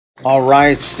All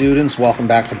right, students, welcome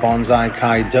back to Bonsai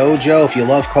Kai Dojo. If you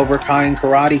love Cobra Kai and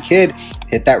Karate Kid,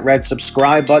 hit that red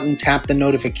subscribe button, tap the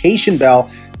notification bell,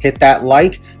 hit that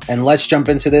like, and let's jump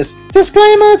into this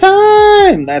disclaimer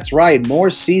time. That's right,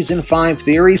 more Season 5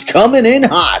 theories coming in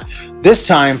hot. This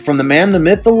time from the man, the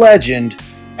myth, the legend,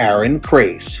 Aaron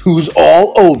Crace, who's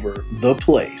all over the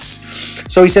place.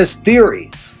 So he says,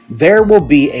 theory, there will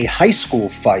be a high school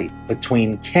fight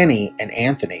between Kenny and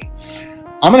Anthony.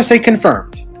 I'm going to say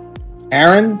confirmed.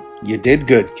 Aaron, you did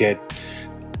good, kid.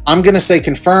 I'm going to say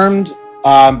confirmed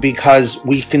because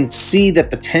we can see that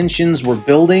the tensions were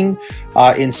building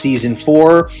in Season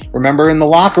 4. Remember in the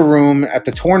locker room at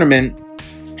the tournament,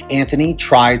 Anthony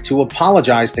tried to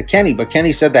apologize to Kenny, but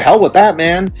Kenny said, the hell with that,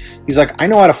 man. He's like, I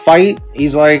know how to fight.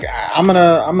 He's like, I'm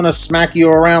gonna smack you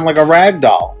around like a rag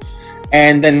doll.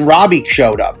 And then Robbie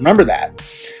showed up. Remember that?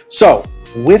 So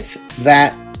with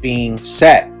that being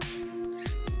said,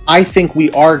 I think we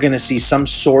are going to see some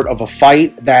sort of a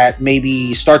fight that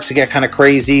maybe starts to get kind of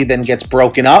crazy, then gets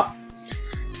broken up.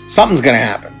 Something's going to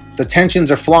happen. The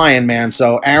tensions are flying, man.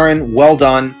 So, Aaron, well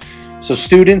done. So,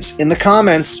 students, in the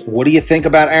comments, what do you think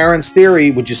about Aaron's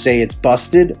theory? Would you say it's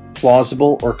busted,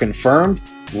 plausible, or confirmed?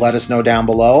 Let us know down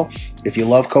below. If you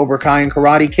love Cobra Kai and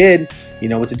Karate Kid, you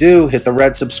know what to do. Hit the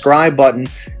red subscribe button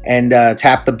and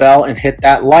tap the bell and hit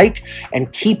that like.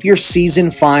 And keep your Season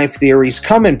 5 theories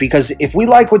coming, because if we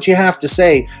like what you have to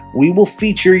say, we will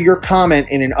feature your comment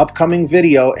in an upcoming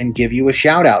video and give you a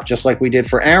shout out, just like we did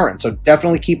for Aaron. So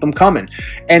definitely keep them coming.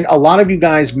 And a lot of you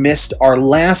guys missed our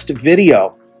last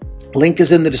video. Link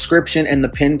is in the description and the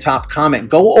pinned top comment.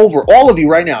 Go over, all of you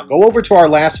right now, go over to our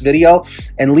last video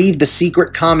and leave the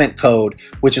secret comment code,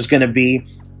 which is going to be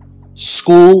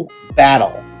School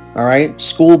Battle. All right,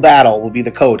 School Battle will be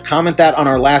the code. Comment that on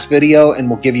our last video and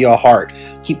we'll give you a heart.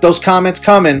 Keep those comments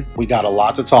coming. We got a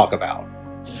lot to talk about.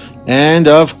 And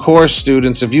of course,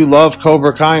 students, if you love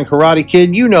Cobra Kai and Karate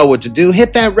Kid, you know what to do.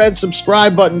 Hit that red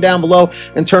subscribe button down below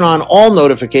and turn on all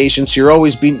notifications so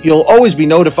you'll always be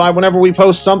notified whenever we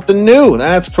post something new.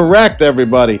 That's correct,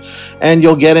 everybody. And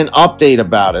you'll get an update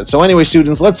about it. So anyway,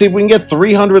 students, let's see if we can get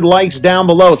 300 likes down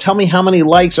below. Tell me how many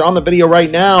likes are on the video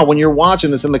right now when you're watching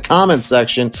this in the comments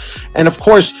section. And of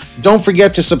course, don't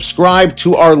forget to subscribe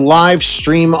to our live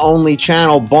stream only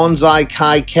channel, Bonsai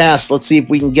Kai Cast. Let's see if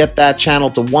we can get that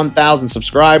channel to 1,000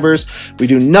 subscribers. We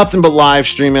do nothing but live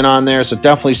streaming on there, so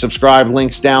definitely subscribe.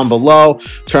 Links down below.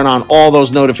 Turn on all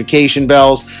those notification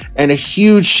bells. And a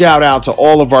huge shout out to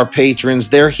all of our patrons.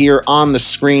 They're here on the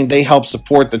screen. They help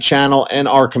support the channel and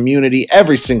our community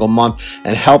every single month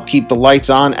and help keep the lights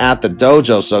on at the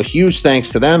dojo. So huge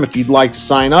thanks to them. If you'd like to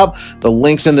sign up, the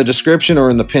link's in the description or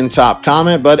in the pinned top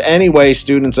comment. But anyway,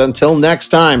 students, until next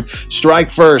time, strike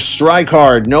first, strike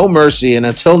hard, no mercy. And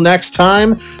until next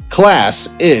time,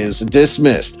 class is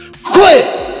dismissed.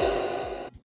 Quit!